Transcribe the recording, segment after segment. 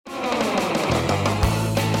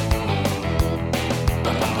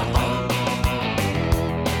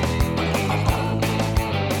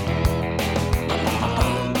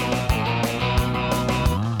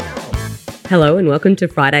Hello and welcome to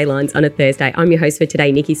Friday Lines on a Thursday. I'm your host for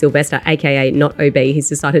today, Nikki Sylvester, aka Not OB. He's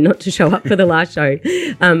decided not to show up for the last show.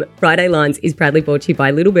 Friday Lines is proudly brought to you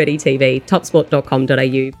by Little Birdie TV,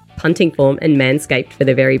 topsport.com.au, Punting Form and Manscaped for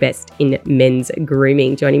the very best in men's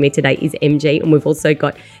grooming. Joining me today is MG, and we've also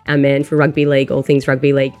got our man for rugby league, all things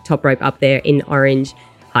rugby league, Top Rope up there in orange.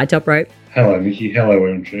 Hi, Top Rope. Hello, Nikki. Hello,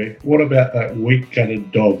 MG. What about that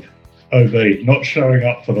weak-gutted dog, OB, not showing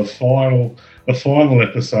up for the final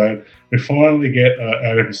episode? We finally get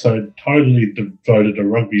an episode totally devoted to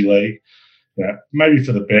rugby league. Maybe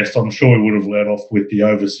for the best. I'm sure we would have led off with the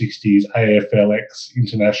over 60s AFLX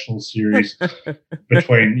international series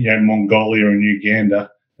between Mongolia and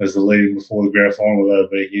Uganda as the leading before the grand final with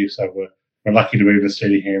OB here. So we're lucky to be in the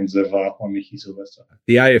steady hands of one Nikki Sylvester.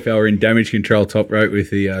 The AFL are in damage control, Top Rope, with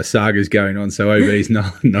the sagas going on. So OB's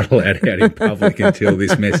not allowed out in public until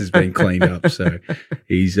this mess has been cleaned up. So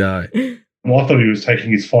he's... Well, I thought he was taking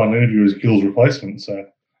his final interview as Gill's replacement. So,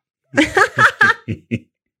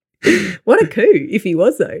 what a coup if he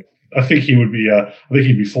was, though. I think he would be. I think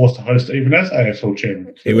he'd be forced to host even as AFL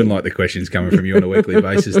chairman. He wouldn't like the questions coming from you on a weekly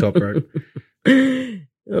basis, Top Rope. To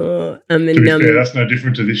be fair, that's no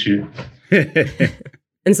different to this year.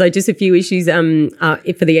 And so, just a few issues. For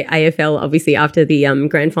the AFL, obviously after the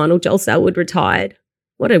grand final, Joel Selwood retired.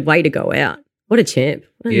 What a way to go out! What a champ!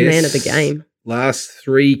 What a man of the game. Last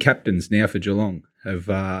three captains now for Geelong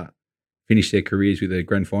have finished their careers with a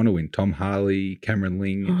grand final win. Tom Harley, Cameron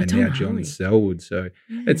Ling, and now John Selwood. So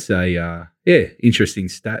it's a interesting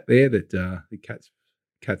stat there that the Cats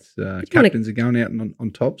captains are going out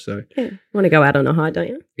on top. So want to go out on a high,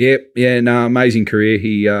 don't you? No, amazing career.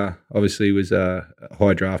 He obviously was a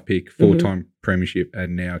high draft pick, four-time premiership,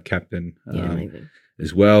 and now captain.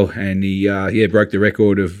 As well, and he broke the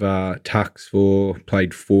record of tucks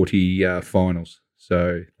played 40 finals.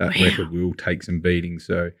 So that record will take some beating.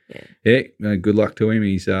 So good luck to him.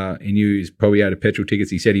 He knew he was probably out of petrol tickets.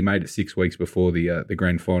 He said he made it 6 weeks before the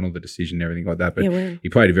grand final, the decision, and everything like that. But he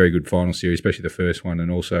played a very good final series, especially the first one, and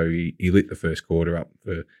also he lit the first quarter up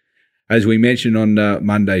for. As we mentioned on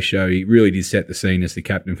Monday's show, he really did set the scene as the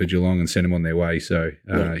captain for Geelong and sent them on their way. So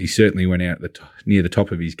he certainly went out near the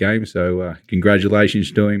top of his game. So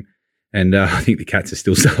congratulations to him. And I think the Cats are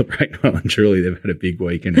still celebrating well and truly. They've had a big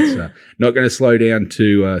week, and it's not going to slow down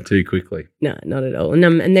too quickly. No, not at all. And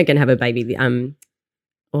they're going to have a baby. The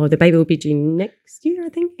baby will be due next year, I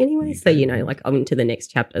think. Anyway, so on to the next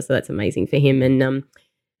chapter. So that's amazing for him.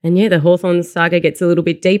 And the Hawthorn saga gets a little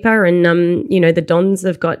bit deeper, and the Dons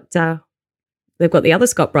have got they've got the other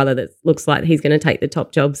Scott brother that looks like he's going to take the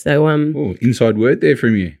top job. So inside word there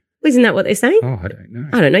from you. Isn't that what they're saying? Oh, I don't know.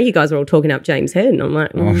 I don't know. You guys are all talking up James Head, and I'm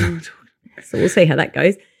like, so we'll see how that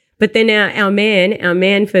goes. But then our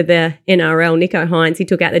man for the NRL, Nicho Hynes, he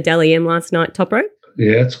took out the Dally M last night. Top Rope.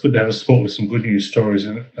 Yeah, it's good to have a sport with some good news stories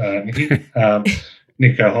in it, Nikki.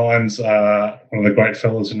 Nicho Hynes, one of the great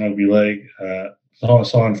fellas in rugby league.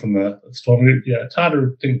 Signed from the Storm. Yeah, it's hard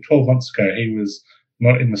to think 12 months ago he was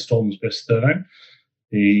not in the Storm's best 13.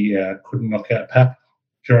 He couldn't knock out Pap,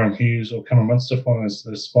 Jerome Hughes or Cameron Munster on his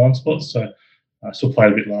spine spots. So I still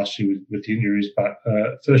played a bit last year with the injuries, but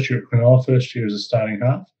first year at Cronulla, first year as a starting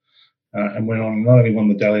half, and went on and not only won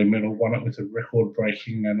the Dally medal, won it with a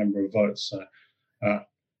record-breaking number of votes. So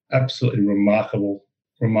absolutely remarkable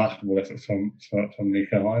effort from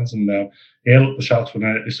Nicho Hynes. And the Sharks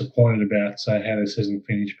were disappointed about how their season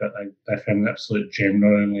finished, but they found an absolute gem,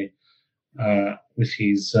 not only with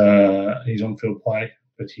his on-field play,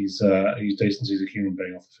 but his decency as a human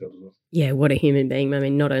being off the field as well. Yeah, what a human being. I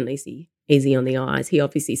mean, not only is he easy on the eyes, he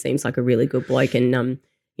obviously seems like a really good bloke. And,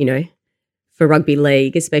 for rugby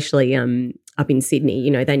league, especially up in Sydney,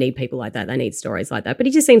 they need people like that. They need stories like that. But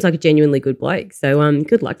he just seems like a genuinely good bloke. So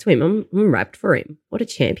good luck to him. I'm wrapped for him. What a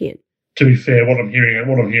champion. To be fair, what I'm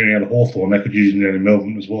hearing out of Hawthorn, they could use him down in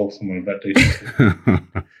Melbourne as well, someone of that decent.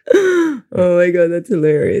 Oh my God, that's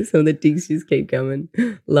hilarious. Some of the digs just keep coming.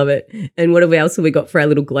 Love it. And what else have we got for our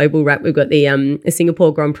little global wrap? We've got the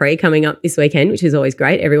Singapore Grand Prix coming up this weekend, which is always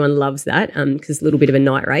great. Everyone loves that because it's a little bit of a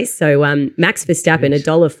night race. So Max Verstappen,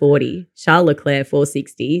 $1.40, Charles Leclerc,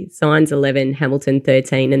 $4.60, Sainz 11, Hamilton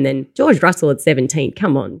 13, and then George Russell at 17.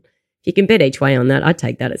 Come on. If you can bet each way on that, I'd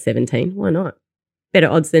take that at 17. Why not? Better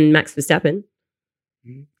odds than Max Verstappen.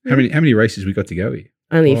 How many races we got to go here?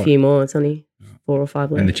 Only a few more. It's only 4 or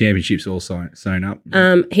 5 left. And the championship's all sewn up?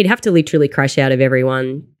 He'd have to literally crash out of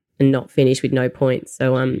everyone and not finish with no points.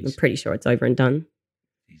 So I'm pretty sure it's over and done.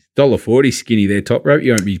 $1.40 skinny there, Top Rope.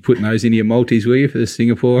 You won't be putting those into your multis, will you, for the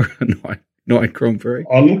Singapore night Grand Prix?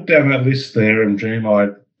 I looked down that list there, and Jim, I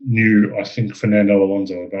knew, I think, Fernando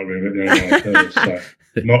Alonso about being at the only one. So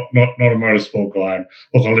not a motorsport guy.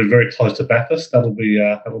 Look, I live very close to Bathurst. That'll be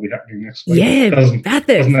happening next week. Yeah, doesn't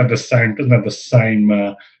Bathurst have the same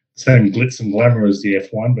glitz and glamour as the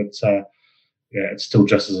F1, but yeah, it's still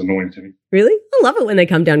just as annoying to me. Really? I love it when they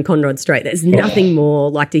come down Conrod Straight. There's nothing more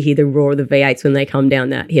like to hear the roar of the V8s when they come down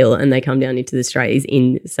that hill and they come down into the straight is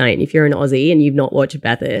insane. If you're an Aussie and you've not watched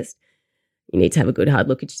Bathurst, you need to have a good hard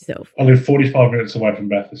look at yourself. I live 45 minutes away from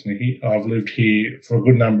Bathurst, Nikki. I've lived here for a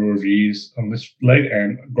good number of years on this leg,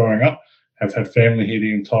 and growing up, have had family here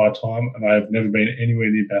the entire time, and I have never been anywhere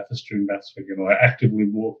near Bathurst during Bathurst weekend. I actively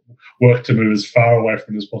work to move as far away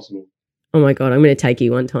from it as possible. Oh my God, I'm going to take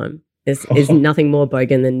you one time. There's nothing more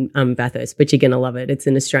bogan than Bathurst, but you're going to love it. It's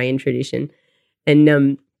an Australian tradition.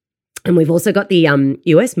 And we've also got the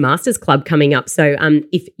US Masters Club coming up. So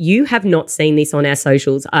if you have not seen this on our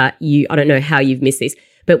socials, I don't know how you've missed this,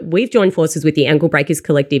 but we've joined forces with the Ankle Breakers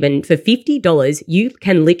Collective, and for $50, you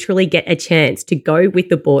can literally get a chance to go with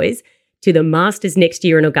the boys to the Masters next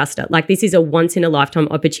year in Augusta. Like, this is a once-in-a-lifetime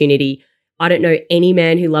opportunity. I don't know any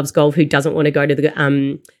man who loves golf who doesn't want to go to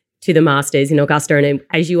the Masters in Augusta. And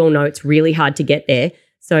as you all know, it's really hard to get there.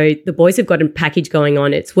 So the boys have got a package going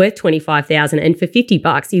on. It's worth $25,000, and for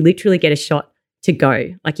 $50, you literally get a shot to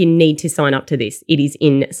go. Like, you need to sign up to this. It is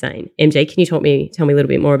insane. MJ, can you tell me a little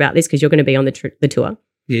bit more about this, because you're going to be on the tour?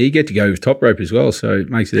 Yeah, you get to go with Top Rope as well, so it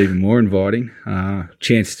makes it even more inviting.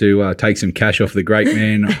 Chance to take some cash off the great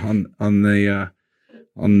man on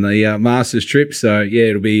the Masters trip. So yeah,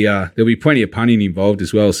 it'll be there'll be plenty of punting involved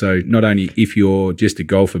as well. So not only if you're just a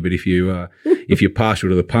golfer, but if you're partial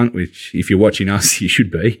to the punt, which if you're watching us, you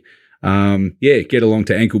should be. Get along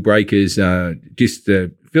to Ankle Breakers. Just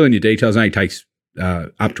fill in your details. It only takes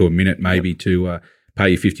up to a minute maybe to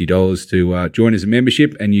pay you $50 to join as a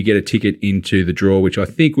membership, and you get a ticket into the draw, which I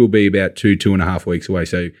think will be about 2.5 weeks away.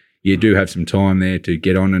 So you do have some time there to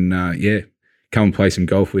get on and come and play some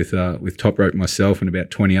golf with Top Rope, myself, and about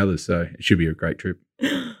 20 others. So it should be a great trip.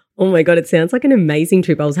 Oh my God, it sounds like an amazing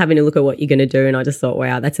trip. I was having a look at what you're going to do, and I just thought,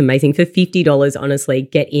 wow, that's amazing. For $50, honestly,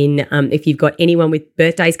 get in. If you've got anyone with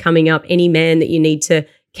birthdays coming up, any man that you need to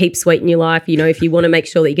keep sweet in your life, if you want to make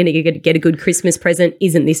sure that you're going to get a good Christmas present,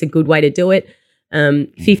 isn't this a good way to do it?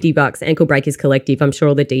 $50, Ankle Breakers Collective. I'm sure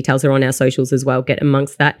all the details are on our socials as well. Get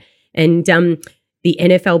amongst that. And the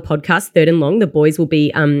NFL podcast, Third and Long, the boys will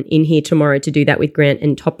be in here tomorrow to do that with Grant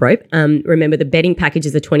and Top Rope. Remember, the betting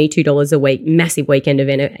packages are $22 a week. Massive weekend of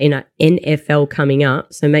NFL coming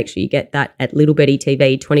up. So make sure you get that at Little Betty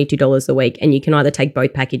TV, $22 a week. And you can either take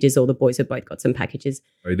both packages, or the boys have both got some packages.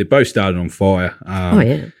 They both started on fire.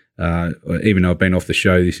 Even though I've been off the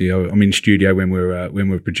show this year, I'm in studio when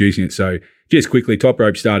we're producing it. So just quickly, Top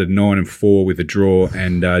Rope started 9-4 with a draw,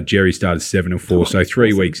 and Jerry started 7-4. So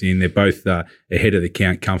 3 weeks in, they're both ahead of the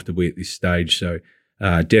count comfortably at this stage. So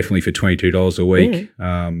definitely for $22 a week,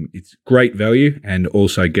 it's great value, and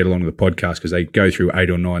also get along to the podcast because they go through 8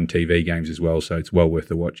 or 9 TV games as well. So it's well worth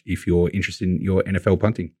the watch if you're interested in your NFL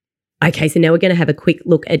punting. Okay, so now we're going to have a quick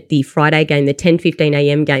look at the Friday game, the 10:15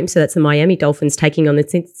 a.m. game. So that's the Miami Dolphins taking on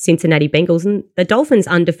the Cincinnati Bengals. And the Dolphins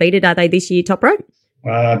undefeated, are they this year, Top Rope?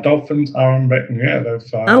 Dolphins are unbeaten, yeah.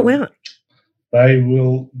 Oh, wow. They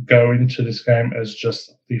will go into this game as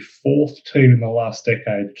just the fourth team in the last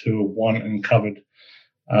decade to have won and covered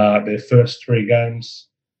their first 3 games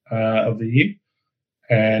of the year,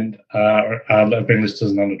 and have been listed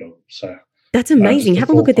as an underdog. So that's amazing. Have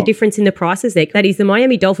a look at the difference in the prices there. That is the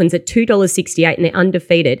Miami Dolphins at $2.68 and they're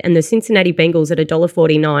undefeated, and the Cincinnati Bengals at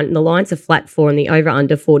 $1.49, and the Lions are flat 4 and the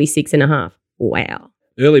over-under 46.5. Wow.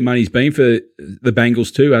 Early money's been for the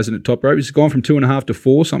Bengals too, hasn't it, Top Rope? It's gone from 2.5 to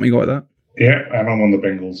 4, something like that. Yeah, and I'm on the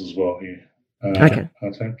Bengals as well here. Okay.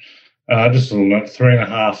 Just a little note,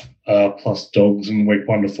 3.5 plus dogs in week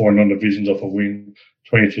 1 to 4 non-divisions off a win,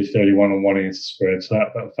 22-31 on 1 against the spread. So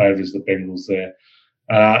that favours the Bengals there.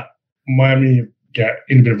 Miami got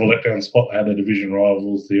in a bit of a letdown spot. They had their division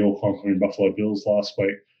rivals, the all-conquering Buffalo Bills, last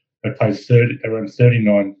week. They played around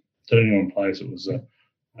 39 players. It was a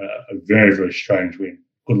very, very strange win.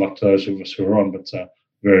 Good luck to those of us who are on, but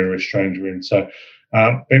very, very strange win. So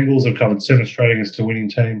Bengals have covered 7 straight against a winning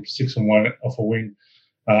team, 6-1 off a win.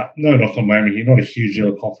 No knock on Miami here, not a huge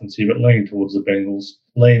deal of confidence here, but leaning towards the Bengals,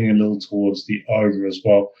 leaning a little towards the over as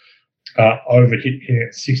well. Over hitting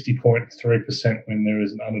at 60.3% when there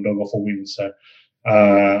is an underdog off a win. So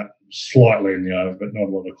slightly in the over, but not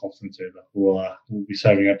a lot of confidence either. We'll be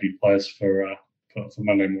saving up your players for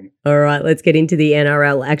Monday morning. All right, let's get into the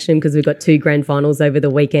NRL action because we've got 2 grand finals over the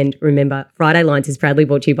weekend. Remember, Friday Lines is proudly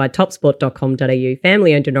brought to you by topsport.com.au,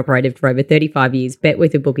 family owned and operated for over 35 years. Bet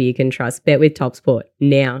with a bookie you can trust. Bet with TopSport.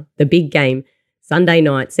 Now, the big game Sunday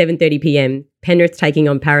night, 7:30 p.m. Penrith taking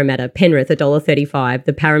on Parramatta. Penrith $1.35.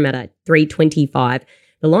 The Parramatta $3.25.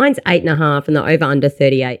 The line's 8.5 and the over under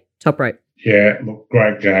 38. Top rope. Yeah, look,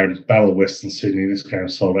 great game. Battle of Western Sydney. This game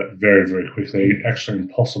sold out very, very quickly. Actually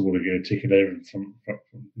impossible to get a ticket even from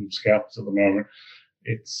scalpers at the moment.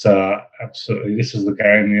 It's absolutely, this is the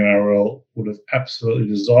game the NRL would have absolutely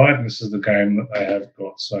desired, and this is the game that they have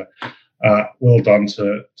got. So well done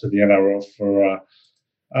to the NRL for,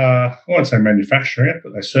 I won't say manufacturing it,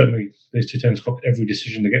 but these two teams got every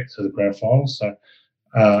decision to get to the grand final. So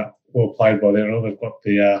well played by the NRL. They've got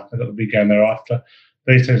the big game thereafter.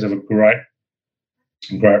 These teams have a great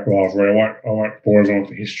rivalry. I won't bore everyone with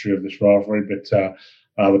the history of this rivalry, but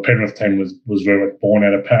the Penrith team was very much born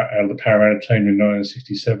out of the Parramatta team in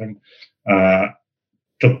 1967.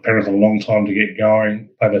 Took Penrith a long time to get going.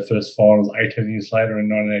 Played their first finals 18 years later in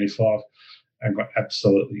 1985, and got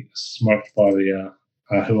absolutely smoked by the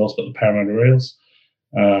who else but the Parramatta Eels.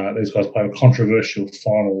 These guys played a controversial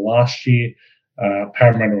final last year.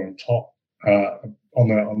 Parramatta on top.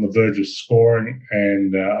 On the verge of scoring,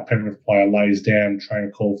 and a Penrith player lays down, trainer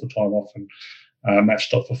called for time off, and match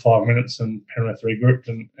stopped for 5 minutes, and Penrith regrouped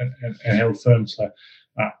and held firm. So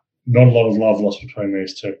not a lot of love lost between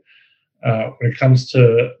these two. When it comes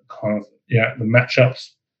to the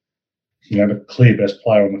matchups, the clear best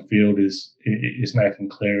player on the field is Nathan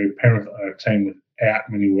Cleary. Penrith are a team without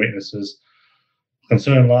many weaknesses.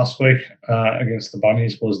 Concern last week against the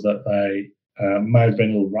Bunnies was that they may have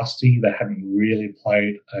been a little rusty. They hadn't really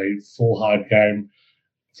played a full hard game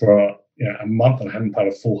for a month, and hadn't played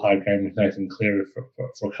a full hard game with Nathan Cleary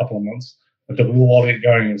for a couple of months. It took a little while to get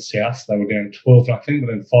going in South. They were down 12, I think,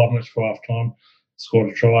 within 5 minutes for half time.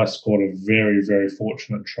 Scored a try, scored a very, very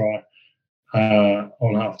fortunate try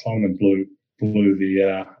on half time, and blew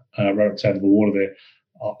the rabbits out of the water there.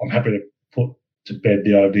 I'm happy to put to bed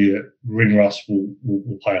the idea that Ringrust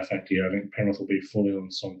will play a factor here. I think Penrith will be fully on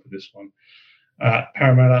the song for this one.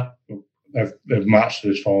 Parramatta, they've marched to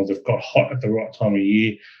this finals. They've got hot at the right time of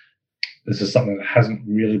year. This is something that hasn't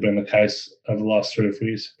really been the case over the last 3 or 4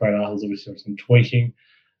 years. Brad Arthur's obviously done some tweaking.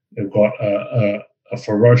 They've got a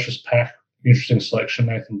ferocious pack, interesting selection.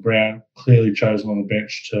 Nathan Brown clearly chosen on the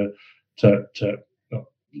bench to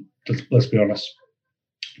let's be honest,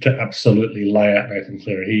 to absolutely lay out Nathan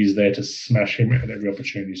Cleary. He's there to smash him at every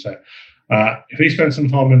opportunity. So if he spends some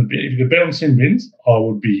time if you could bet on Sin Bins, I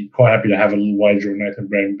would be quite happy to have a little wager on Nathan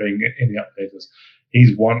Brown being in the up there, because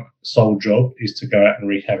his one sole job is to go out and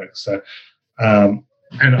wreak havoc. So, and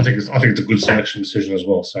I think it's a good selection decision as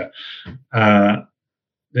well. So,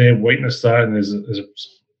 their weakness though, and there's a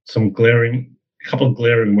couple of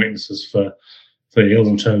glaring weaknesses for the Eels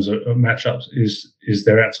in terms of matchups is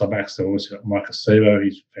their outside backs. They've obviously got Marcus Sebo,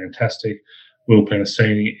 he's fantastic. Will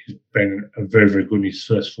Penasini has been very, very good in his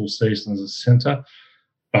first full season as a centre.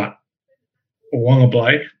 But Wonga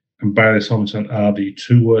Blake and Bailey Simonson are the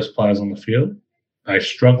two worst players on the field. They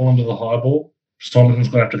struggle under the high ball. Simonson's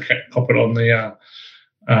going to have to cop it on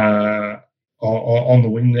the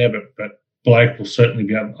wing there, but Blake will certainly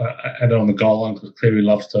be added on the goal line, because clearly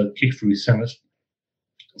loves to kick through his centres.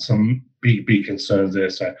 Some big concerns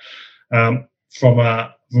there. So from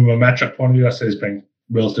a matchup point of view, I said it's been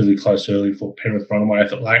relatively close early for Penrith runaway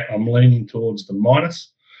effort late. I'm leaning towards the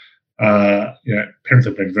minus. Penrith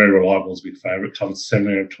have been very reliable as a big favourite, covered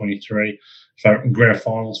 17 of 23. In grand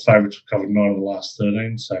finals, favourites have covered 9 of the last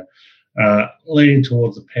 13. So leaning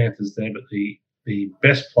towards the Panthers there, but the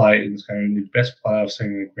best play in this game, the best player I've seen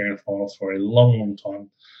in the grand finals for a long, long time,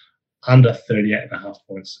 under 38.5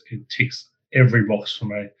 points. It ticks every box for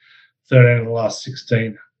me. 13 of the last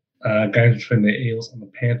 16 games between the Eels and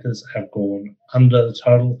the Panthers have gone under the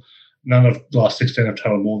total. None of the last 16 have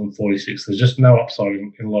totaled more than 46. There's just no upside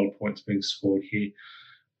in a lot of points being scored here.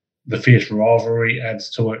 The fierce rivalry adds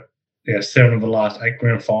to it. 7 of the last 8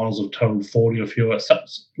 grand finals have totaled 40 or fewer.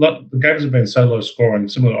 The games have been so low scoring,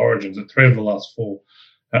 similar to Origins, that 3 of the last 4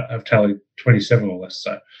 have tallied 27 or less.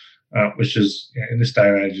 So, which is, in this day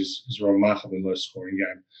and age, is a remarkably low scoring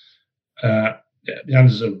game. The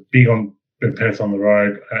unders are big on Penrith on the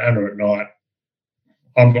road, under at night.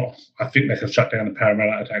 I think they can shut down the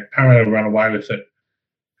Parramatta attack. Parramatta run away with it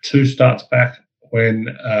 2 starts back when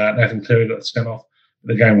Nathan Cleary got sent off.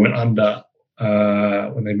 The game went under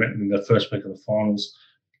when they met in the first week of the finals.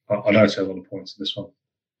 I don't see a lot of points in this one.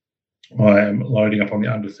 I am loading up on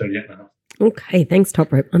the under 38.5. Okay, thanks,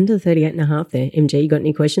 Top Rope. Under 38.5 there. MG, you got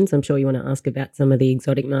any questions? I'm sure you want to ask about some of the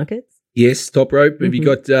exotic markets. Yes, Top Rope. Have you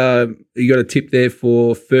got a tip there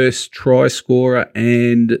for first try scorer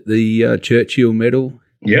and the Churchill medal?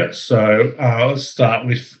 Yeah, so let's start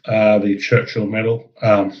with the Churchill medal.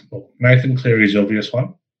 Nathan Cleary is the obvious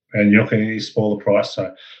one. and you're not going to spoil the price. So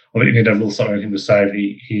I think you need to have a little something on him to save.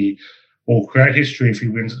 He will create history if he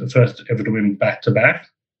wins the first ever to win back-to-back,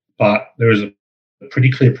 but there is a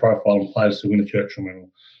pretty clear profile on players who win a Churchill medal.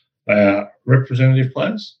 They are representative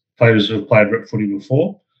players who have played rep footy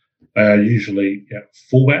before. They are usually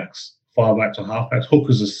fullbacks, 5-backs or halfbacks.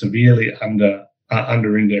 Hookers are severely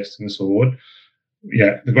under-indexed in this award.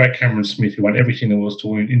 Yeah, the great Cameron Smith, who won everything there was to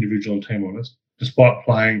win individual and team honours, despite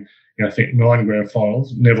playing, I think 9 grand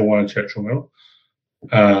finals, never won a Churchill medal,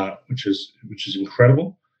 which is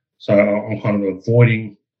incredible. So I'm kind of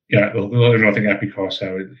avoiding. I think Api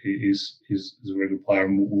Koroisau is a really good player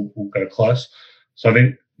and will go close. So I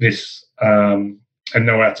think this, and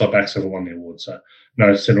no outside backs ever won the award. So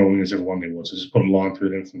no central wingers ever won the award. So just put a line through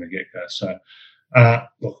them from the get-go. So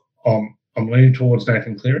look, I'm leaning towards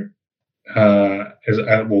Nathan Cleary.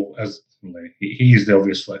 As he is the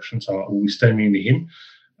obvious selection, so we'll be steaming into him.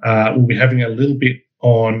 We'll be having a little bit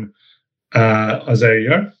on Isaiah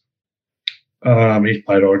Yeo. He's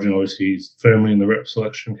played Origin, obviously he's firmly in the rep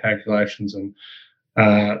selection calculations, and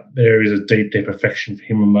there is a deep affection for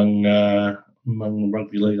him among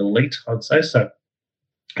rugby league elite, I'd say. So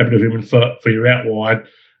happy to have him for your out wide.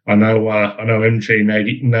 I know MG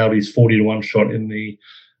nailed his 40-1 shot in the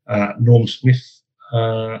Norm Smith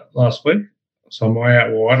last week. So my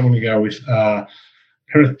out wide, I'm going to go with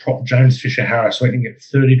Penrith prop James Fisher-Harris, so I can get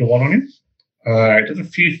 30-1 on him. There's a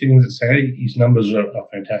few things that say his numbers are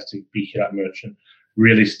fantastic. Big hit-up merchant,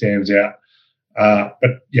 really stands out.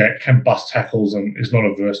 But can bust tackles and is not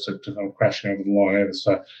averse to kind of crashing over the line either.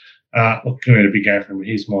 So look, going to be a big game for him.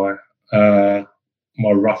 Here's my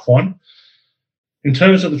rough one. In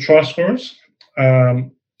terms of the try scorers, I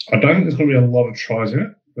don't think there's going to be a lot of tries in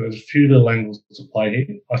it. But there's a few little angles to play here.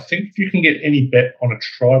 I think if you can get any bet on a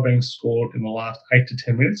try being scored in the last 8 to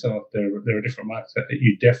 10 minutes, and there are different marks that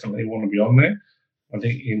you definitely want to be on there. I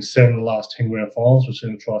think in 7 of the last 10 grand finals, we've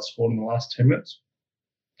seen a try scored in the last 10 minutes.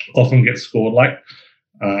 Often gets scored late,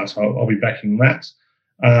 so I'll be backing that.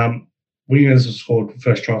 Wingers have scored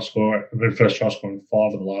first try scorer in 5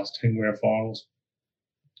 of the last 10 grand finals.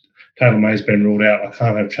 Taylor May's been ruled out. I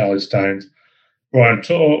can't have Charlie Staines. Brian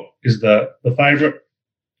To'o is the favourite.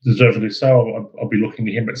 Deservedly so. I'll be looking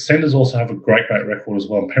to him. But centres also have a great record as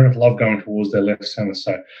well. Penrith love going towards their left centre.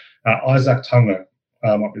 So Isaac Tungo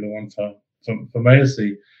might be the one for me as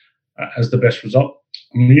the best result.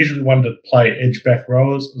 I'm usually one to play edge back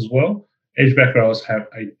rowers as well. Edge back rowers have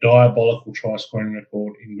a diabolical try scoring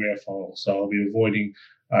record in grand finals. So I'll be avoiding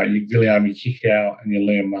your Viliami Kikau and your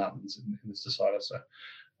Liam Martins in this decider. So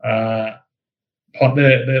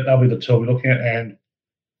they'll be the two I'll be looking at. And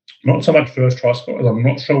not so much first try scorers. I'm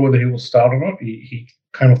not sure whether he will start or not. He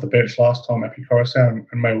came off the bench last time, Api Koroisau, and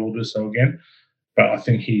may well do so again. But I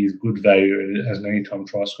think he's good value as an anytime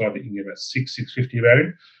try scorer. I think you can get about 650 about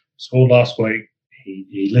him. Scored last week.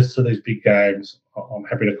 He lifts to these big games. I'm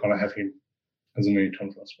happy to kind of have him as an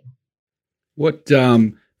anytime try scorer. What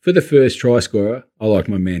for the first try scorer? I like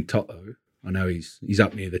my man Toto. I know he's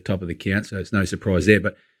up near the top of the count, so it's no surprise there.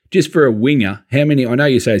 But just for a winger, how many? I know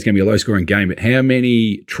you say it's going to be a low-scoring game, but how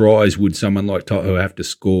many tries would someone like Toto have to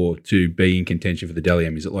score to be in contention for the Dally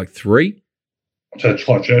M? Is it like 3? So it's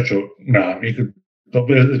like Churchill. No, he could.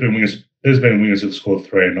 There's been wingers who've scored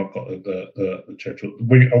 3 and not got the Churchill.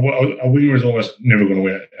 A winger is almost never going to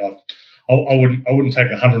win it. I wouldn't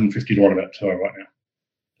take 150 to 1 about Toto right now.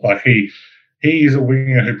 Like he is a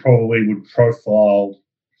winger who probably would profile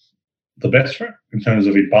the best for it in terms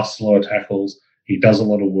of he busts a lot of tackles. He does a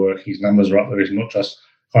lot of work. His numbers are up there. He's not just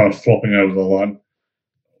kind of flopping over the line.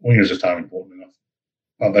 Wingers just aren't important enough.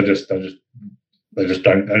 They don't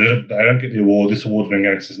get the award. This award's been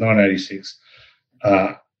going since 1986.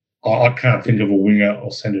 I can't think of a winger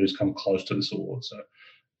or centre who's come close to this award. So,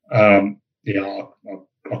 I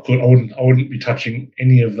wouldn't be touching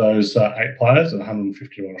any of those 8 players at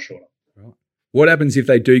 150 or shorter. Right. What happens if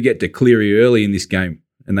they do get to Cleary early in this game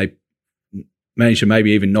and they manage to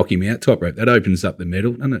maybe even knock him out top rope? That opens up the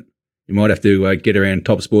medal, doesn't it? You might have to get around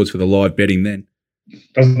Top Sports for the live betting then.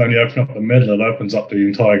 It doesn't only open up the medal, it opens up the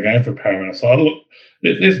entire game for Parramatta. So look,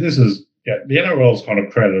 this is the NRL's kind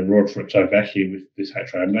of created a rod for its own back here with this hat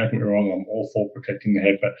trade. Don't get me wrong, I'm all for protecting the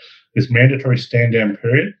head, but this mandatory stand down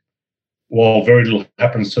period, while very little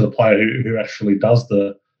happens to the player who actually does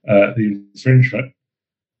the infringement,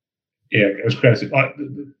 it was crazy. To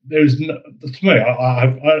me,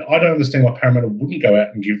 I don't understand why Parramatta wouldn't go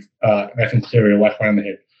out and give Nathan Cleary a whack around the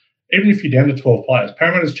head. Even if you're down to 12 players,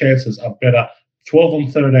 Parramatta's chances are better 12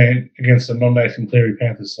 on 13 against a non-Nathan Cleary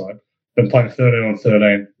Panthers side than playing 13 on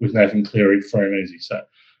 13 with Nathan Cleary free and easy. So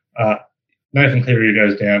Nathan Cleary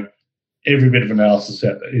goes down. Every bit of analysis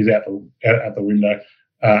is out the window.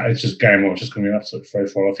 it's just game on. It's just going to be an absolute free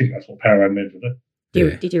fall. I think that's what Parramatta need to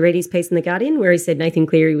do. Did you read his piece in The Guardian where he said Nathan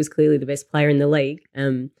Cleary was clearly the best player in the league?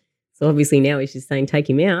 So obviously now he's just saying take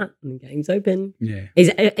him out and the game's open. Yeah.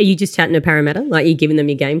 Are you just chatting to Parramatta? Like, you giving them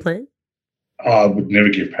your game plan? I would never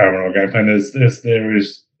give Parramatta a game plan.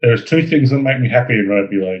 There's two things that make me happy in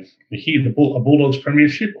rugby league. A Bulldogs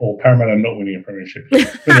premiership or Parramatta not winning a premiership.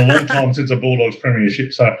 It's been a long time since a Bulldogs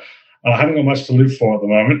premiership, so I haven't got much to live for at the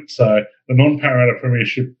moment. So the non-Parramatta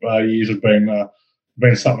premiership years have been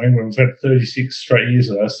something. We've had 36 straight years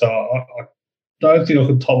of that, so I don't think I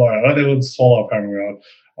could tolerate it. I don't think I would swallow Parramatta.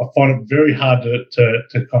 I find it very hard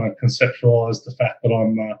to kind of conceptualise the fact that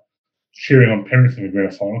I'm cheering on Penrith in the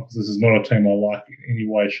grand final, because this is not a team I like in any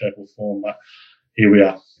way, shape or form, but here we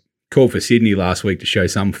are. Called for Sydney last week to show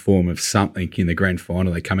some form of something in the grand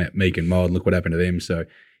final. They come out meek and mild. Look what happened to them. So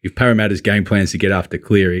if Parramatta's game plans to get after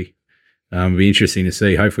Cleary, it'll be interesting to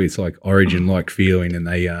see. Hopefully it's like Origin-like feeling and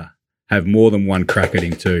they have more than one crack at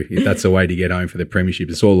him too. If that's the way to get home for the premiership.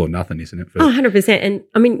 It's all or nothing, isn't it? 100%. And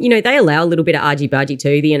I mean, they allow a little bit of argy-bargy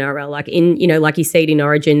too, the NRL. Like like you see it in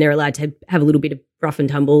Origin, they're allowed to have a little bit of rough and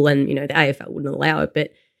tumble, and, the AFL wouldn't allow it,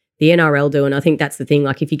 but the NRL do. And I think that's the thing.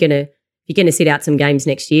 Like, if you're going to sit out some games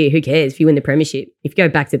next year, who cares? If you win the premiership, if you go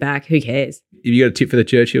back to back, who cares? Have you got a tip for the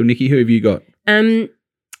Churchill, Nikki? Who have you got?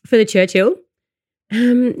 For the Churchill,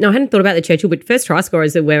 no, I hadn't thought about the Churchill, but first try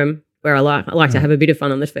scorers are where I like to have a bit of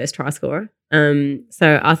fun on the first try scorer.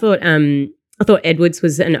 So I thought Edwards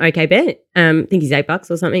was an okay bet. I think he's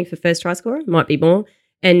 $8 or something for first try scorer, might be more.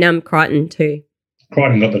 And Crichton too.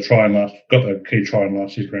 Crichton got the key try in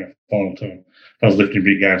last year's grand final too. That was lifting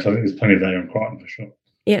big games, so I think there's plenty of value on Crichton for sure.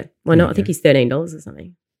 Yeah, why not? I think he's $13 or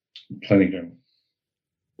something. Plenty good.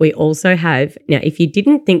 We also have, now, if you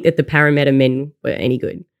didn't think that the Parramatta men were any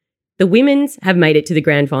good, the women's have made it to the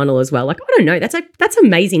grand final as well. Like, I don't know, that's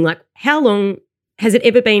amazing. Like, how long has it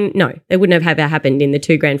ever been? No, it wouldn't have ever happened in the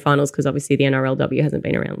two grand finals, because obviously the NRLW hasn't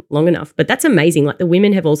been around long enough. But that's amazing. Like, the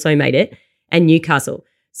women have also made it, and Newcastle.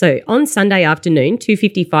 So on Sunday afternoon,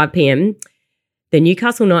 2:55 p.m, the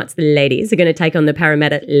Newcastle Knights, the ladies, are going to take on the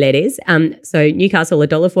Parramatta ladies. So Newcastle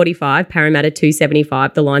 $1.45, Parramatta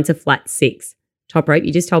 $2.75. The lines are flat 6. Top rope.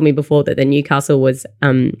 You just told me before that the Newcastle was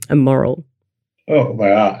immoral. Oh,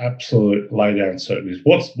 they are absolute lay-down certainties.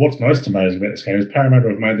 What's most amazing about this game is Parramatta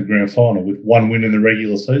have made the grand final with one win in the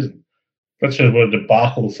regular season. That shows what a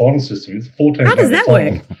debacle the final system is. 14. How does that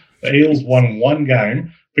work? The Eels won one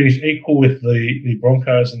game, finished equal with the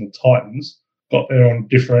Broncos and the Titans, got there on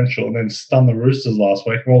differential, and then stunned the Roosters last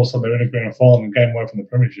week. And all of a sudden they're in a grand final and game away from the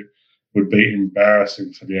premiership. Would be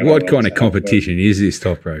embarrassing for the NRL. What kind of competition is this,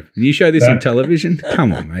 Top Rope? Can you show this on television?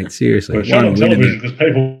 Come on, mate, seriously. Well, show on television because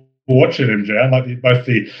people watching MJ, like both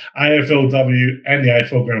the AFLW and the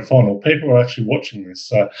AFL Grand Final. People are actually watching this.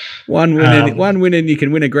 So one win and you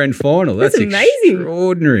can win a grand final. That's amazing,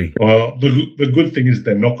 extraordinary. Well, the good thing is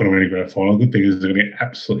they're not going to win a grand final. The good thing is they're going to get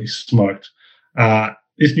absolutely smoked.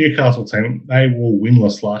 This Newcastle team, they were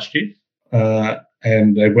winless last year,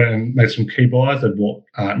 and they went and made some key buys. They bought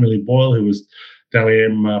Millie Boyle, who was Dally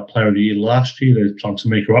M Player of the Year last year. They signed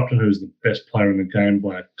Tamika Upton, who was the best player in the game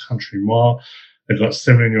by a country mile. They've got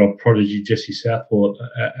 17-year-old prodigy Jesse Southall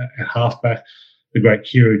at halfback, the great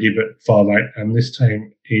Kira Dibb at 5'8", and this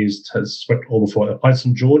team has swept all the floor. They played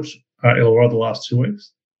St George, Illawarra the last 2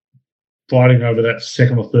 weeks, fighting over that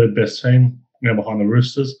second or third best team, now behind the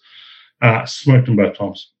Roosters. Smoked them both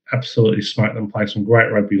times, absolutely smoked them, played some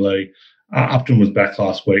great rugby league. Upton was back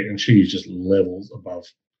last week, and she's just levels above.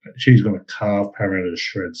 She's going to carve Parramatta to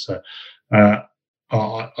shreds. So I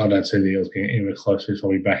don't see the Eels getting anywhere close to this. I'll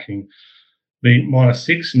be backing the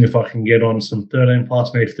 -6, and if I can get on some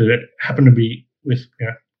 13+, and if they happen to be with,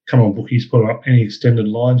 come on bookies, put up any extended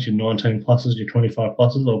lines, your 19+, your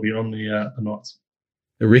 25+, I'll be on the Knights.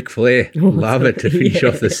 The Ric Flair, love it to finish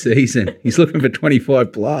off the season. He's looking for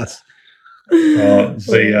 25+.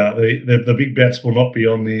 The big bets will not be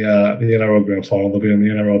on the NRL Grand Final. They'll be on the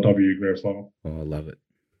NRLW Grand Final. Oh, I love it.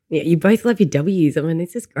 Yeah, you both love your W's. I mean,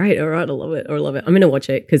 this is great. All right, I love it. I'm going to watch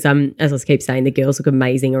it because, as I keep saying, the girls look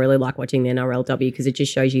amazing. I really like watching the NRLW because it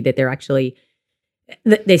just shows you that they're actually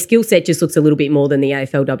their skill set just looks a little bit more than the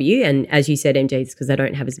AFLW. And as you said, MJ, it's because they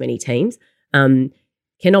don't have as many teams.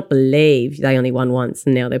 Cannot believe they only won once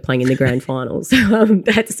and now they're playing in the grand finals.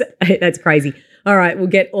 That's crazy. All right, we'll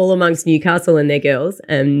get all amongst Newcastle and their girls,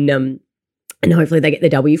 and hopefully they get the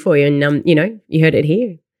W for you. And you heard it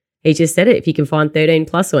here. He just said it. If you can find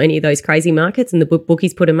 13+ or any of those crazy markets and the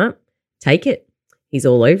bookies put him up, take it. He's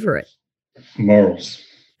all over it. Morals.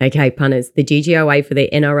 Okay, punters, the GGOA for the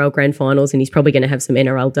NRL Grand Finals, and he's probably going to have some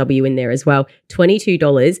NRLW in there as well.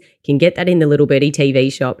 $22, can get that in the Little Birdie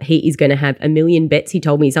TV shop. He is going to have 1 million bets. He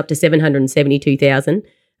told me he's up to 772,000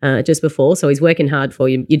 just before, so he's working hard for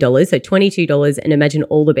your dollars. So $22, and imagine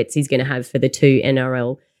all the bets he's going to have for the 2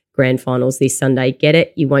 NRL Grand Finals this Sunday. Get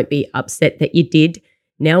it? You won't be upset that you did.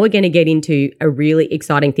 Now we're going to get into a really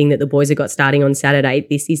exciting thing that the boys have got starting on Saturday.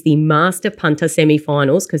 This is the Master Punter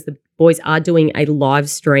semi-finals because the boys are doing a live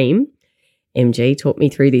stream. MG, talk me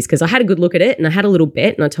through this because I had a good look at it and I had a little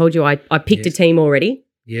bet and I told you I picked a team already.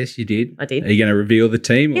 Yes, you did. I did. Are you going to reveal the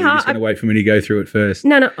team or are you just going to wait for me to go through it first?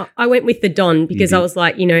 No, I went with the Don because I was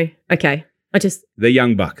like, okay. The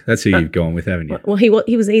young buck. That's who you've gone with, haven't you? Well, he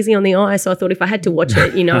was easy on the eye, so I thought if I had to watch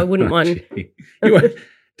it, I wouldn't mind.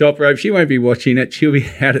 Top rope, she won't be watching it. She'll be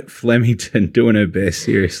out at Flemington doing her best,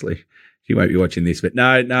 seriously. She won't be watching this. But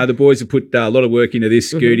no, the boys have put a lot of work into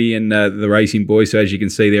this, Scooty and the racing boys. So as you can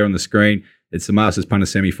see there on the screen, it's the Masters Punter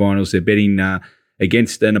semi-finals. They're betting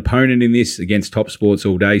against an opponent in this, against Top Sports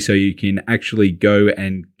all day. So you can actually go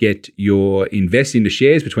and invest into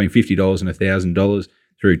shares between $50 and $1,000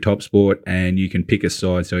 through Top Sport, and you can pick a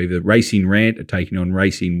side. So either Racing Rant are taking on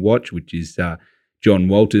Racing Watch, which is John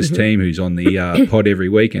Walters' team, who's on the pod every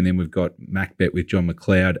week. And then we've got MacBet with John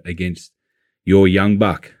McLeod against your young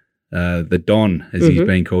buck, the Don, as he's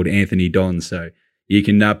been called, Anthony Don. So you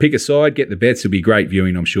can pick a side, get the bets. It'll be great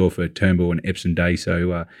viewing, I'm sure, for Turnbull and Epsom Day.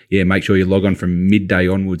 So, make sure you log on from midday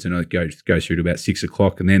onwards and it goes through to about 6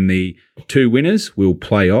 o'clock. And then the 2 winners will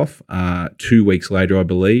play off 2 weeks later, I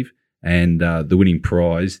believe. And the winning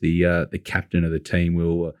prize, the captain of the team,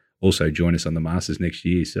 will also join us on the Masters next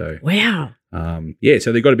year. So wow.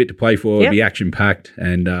 So they've got a bit to play for. It'll be action-packed.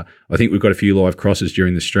 And I think we've got a few live crosses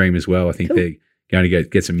during the stream as well. I think they're going to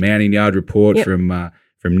get some mounting yard report from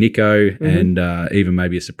Nico and even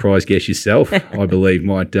maybe a surprise guest yourself, I believe,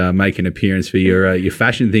 might make an appearance for your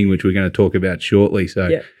fashion thing, which we're going to talk about shortly.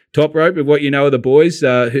 So top rope of what you know of the boys,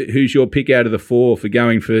 who's your pick out of the 4 for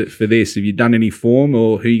going for this? Have you done any form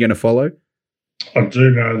or who are you going to follow? I do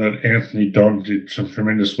know that Anthony Don did some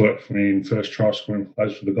tremendous work for me in first try scoring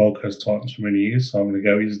plays for the Gold Coast Titans for many years. So I'm going to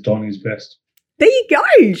go, is Don his best? There you go.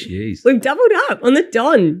 Jeez. We've doubled up on the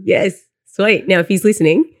Don. Yes. Sweet. Now, if he's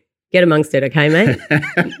listening, get amongst it, okay, mate?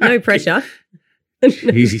 No pressure.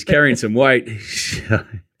 He's carrying some weight.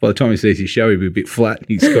 By the time he sees his show, he'll be a bit flat.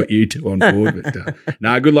 He's got you two on board.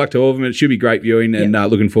 But good luck to all of them. It should be great viewing and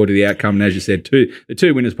looking forward to the outcome. And as you said, the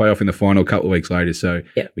 2 winners play off in the final a couple of weeks later. So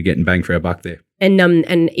we're getting bang for our buck there. And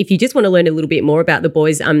if you just want to learn a little bit more about the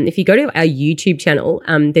boys, if you go to our YouTube channel,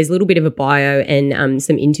 there's a little bit of a bio and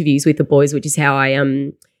some interviews with the boys, which is how I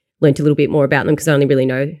learned a little bit more about them because I only really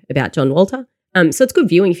know about John Walter. So it's good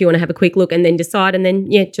viewing if you want to have a quick look and then decide and then,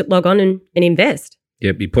 log on and invest.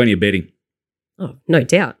 Yeah, be plenty of betting. Oh, no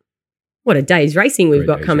doubt. What a day's racing we've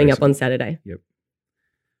got coming up on Saturday. Yep.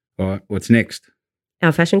 All right, what's next?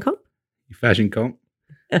 Our fashion comp? Your fashion comp.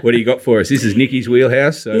 What do you got for us? This is Nikki's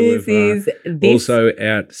wheelhouse. So we've also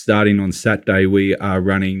out starting on Saturday. We are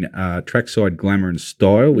running Trackside Glamour and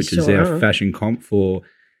Style, which is our fashion comp for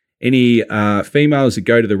any females that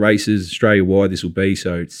go to the races Australia-wide. This will be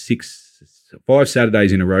so 5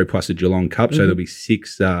 Saturdays in a row plus a Geelong Cup. So there'll be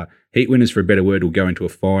 6 heat winners, for a better word, will go into a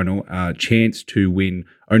final. Chance to win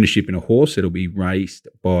ownership in a horse. It'll be raced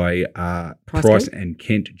by Price and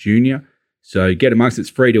Kent Jr. So get amongst it. It's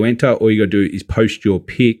free to enter. All you got to do is post your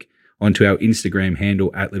pick onto our Instagram handle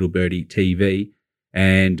at Little Birdie TV.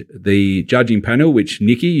 And the judging panel, which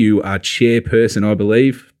Nikki, you are chairperson, I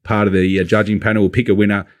believe, part of the judging panel, will pick a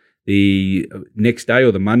winner the next day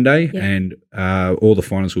or the Monday, and all the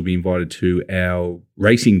finals will be invited to our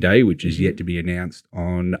racing day, which is yet to be announced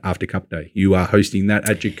on After Cup Day. You are hosting that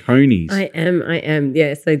at Jaconi's. I am.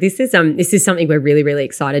 Yeah. So this is something we're really, really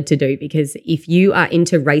excited to do because if you are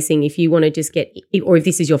into racing, if you want to just or if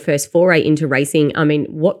this is your first foray into racing, I mean,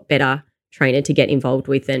 what better trainer to get involved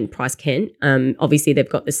with than Price Kent? Obviously, they've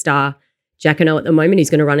got the star Jacano at the moment, who's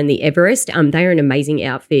going to run in the Everest. They are an amazing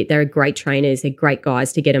outfit. They're great trainers. They're great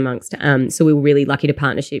guys to get amongst. So we were really lucky to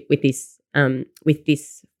partnership with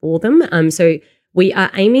this for them. So we are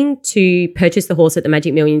aiming to purchase the horse at the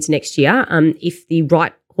Magic Millions next year. If the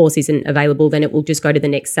right horse isn't available, then it will just go to the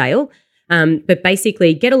next sale. But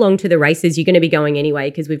basically, get along to the races. You're going to be going anyway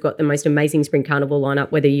because we've got the most amazing Spring Carnival lineup,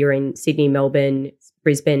 whether you're in Sydney, Melbourne,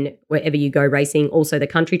 Brisbane, wherever you go racing, also the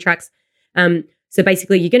country tracks. So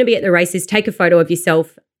basically, you're going to be at the races, take a photo of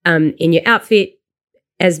yourself in your outfit.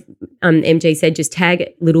 As MG said, just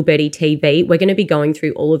tag Little Birdie TV. We're going to be going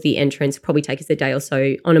through all of the entrants, probably take us a day or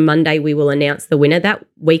so. On a Monday, we will announce the winner. That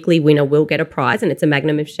weekly winner will get a prize, and it's a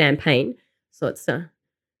magnum of champagne. So it's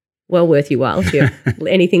well worth your while if you're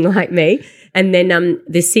anything like me. And then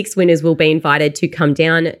the 6 winners will be invited to come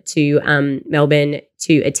down to Melbourne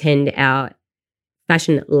to attend our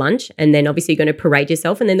fashion lunch. And then obviously you're going to parade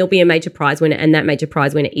yourself, and then there'll be a major prize winner, and that major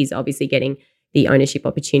prize winner is obviously getting the ownership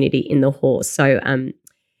opportunity in the horse. So,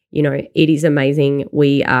 it is amazing.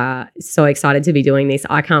 We are so excited to be doing this.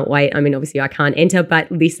 I can't wait. I mean, obviously I can't enter,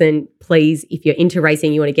 but listen, please, if you're into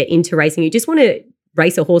racing, you want to get into racing, you just want to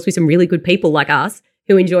race a horse with some really good people like us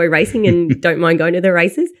who enjoy racing and don't mind going to the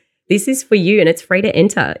races, this is for you, and it's free to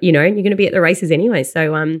enter, and you're going to be at the races anyway.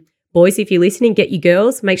 So, boys, if you're listening, get your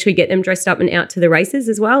girls, make sure you get them dressed up and out to the races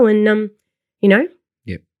as well. And,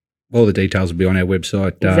 Yep. All the details will be on our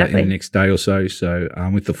website in the next day or so. So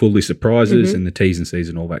with the full list of prizes and the T's and C's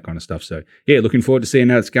and all that kind of stuff. So, yeah, looking forward to seeing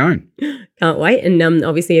how it's going. Can't wait. And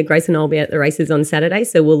obviously Grace and I will be at the races on Saturday.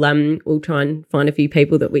 So we'll try and find a few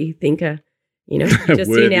people that we think are, just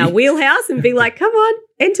in our wheelhouse and be like, come on,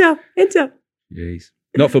 enter. Jeez.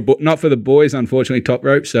 Not for the boys, unfortunately, Top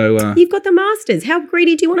Rope. So you've got the Masters. How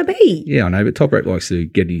greedy do you want to be? Yeah, I know, but Top Rope likes to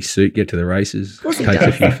get his suit, get to the races, takes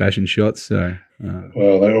a few fashion shots. So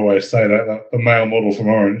well, they always say that the male model from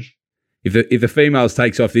Orange. If the females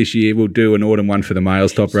takes off this year, we'll do an autumn one for the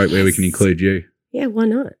males, Top Rope, where we can include you. Yeah, why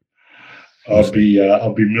not? I'll be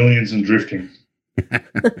millions and drifting.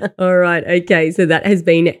 All right, okay. So that has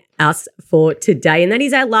been us for today, and that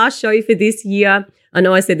is our last show for this year. I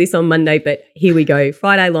know I said this on Monday, but here we go.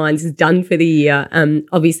 Friday Lines is done for the year.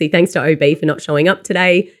 Obviously, thanks to OB for not showing up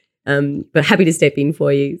today, but happy to step in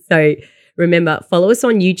for you. So remember, follow us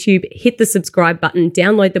on YouTube, hit the subscribe button,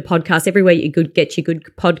 download the podcast everywhere you could get your good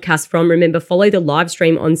podcast from. Remember, follow the live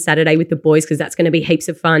stream on Saturday with the boys because that's going to be heaps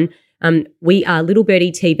of fun. We are Little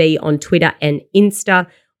Birdie TV on Twitter and Insta.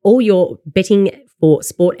 All your betting for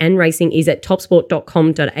sport and racing is at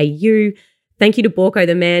topsport.com.au. Thank you to Borko,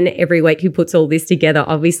 the man every week who puts all this together.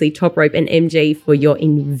 Obviously, Top Rope and MG for your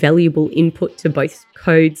invaluable input to both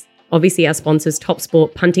codes. Obviously, our sponsors, Top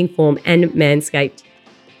Sport, Punting Form and Manscaped.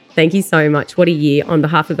 Thank you so much. What a year. On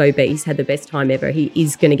behalf of OB, he's had the best time ever. He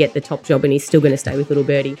is going to get the top job and he's still going to stay with Little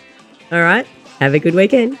Birdie. All right. Have a good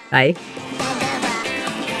weekend. Bye.